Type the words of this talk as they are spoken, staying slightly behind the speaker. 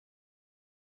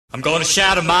I'm gonna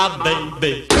shadow my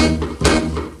baby,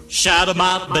 shadow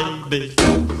my baby.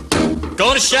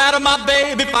 Gonna shadow my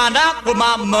baby, find out where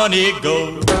my money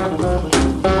goes.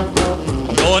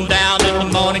 Going down in the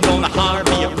morning, gonna hire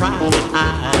me a private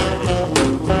eye.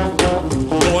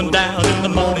 Going down in the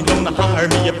morning, gonna hire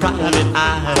me a private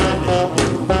eye.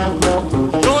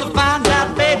 Gonna find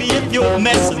out, baby, if you're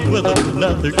messing with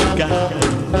another guy.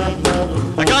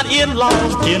 I got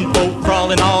in-laws, kinfolk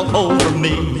crawling all over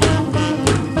me.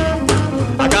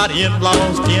 I got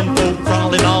in-laws, kinfolk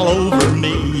crawling all over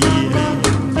me.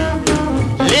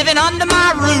 Living under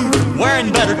my roof,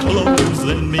 wearing better clothes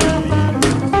than me.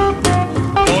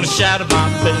 Gonna shadow my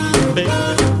baby,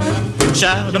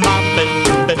 shadow my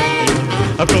baby.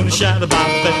 I'm gonna shadow my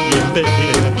baby,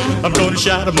 I'm gonna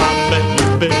shadow my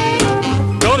baby.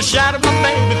 Gonna shadow my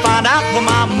baby, find out where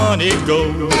my money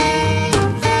goes.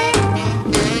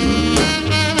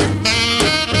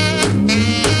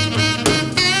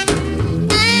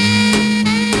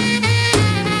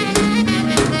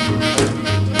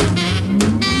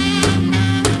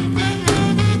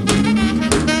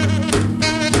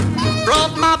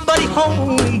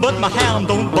 Home, but my hound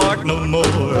don't bark no more.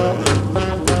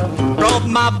 Brought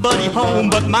my buddy home,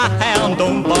 but my hound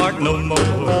don't bark no more.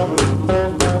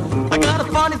 I got a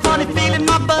funny, funny feeling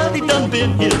my buddy done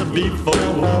been here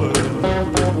before.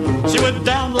 She went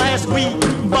down last week,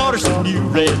 bought her some new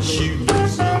red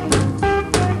shoes.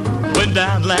 Went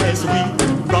down last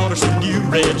week, bought her some new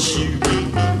red shoes.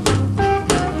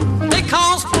 They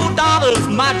cost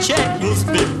 $4, my check was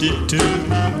 52.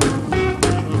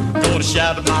 I'm gonna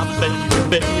shadow my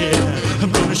baby,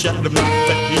 I'm gonna shadow my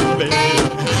baby,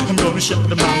 I'm gonna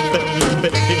shadow my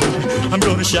baby, I'm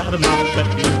gonna shadow my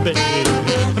baby,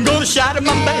 I'm gonna shadow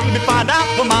my baby, find out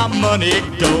where my money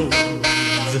goes.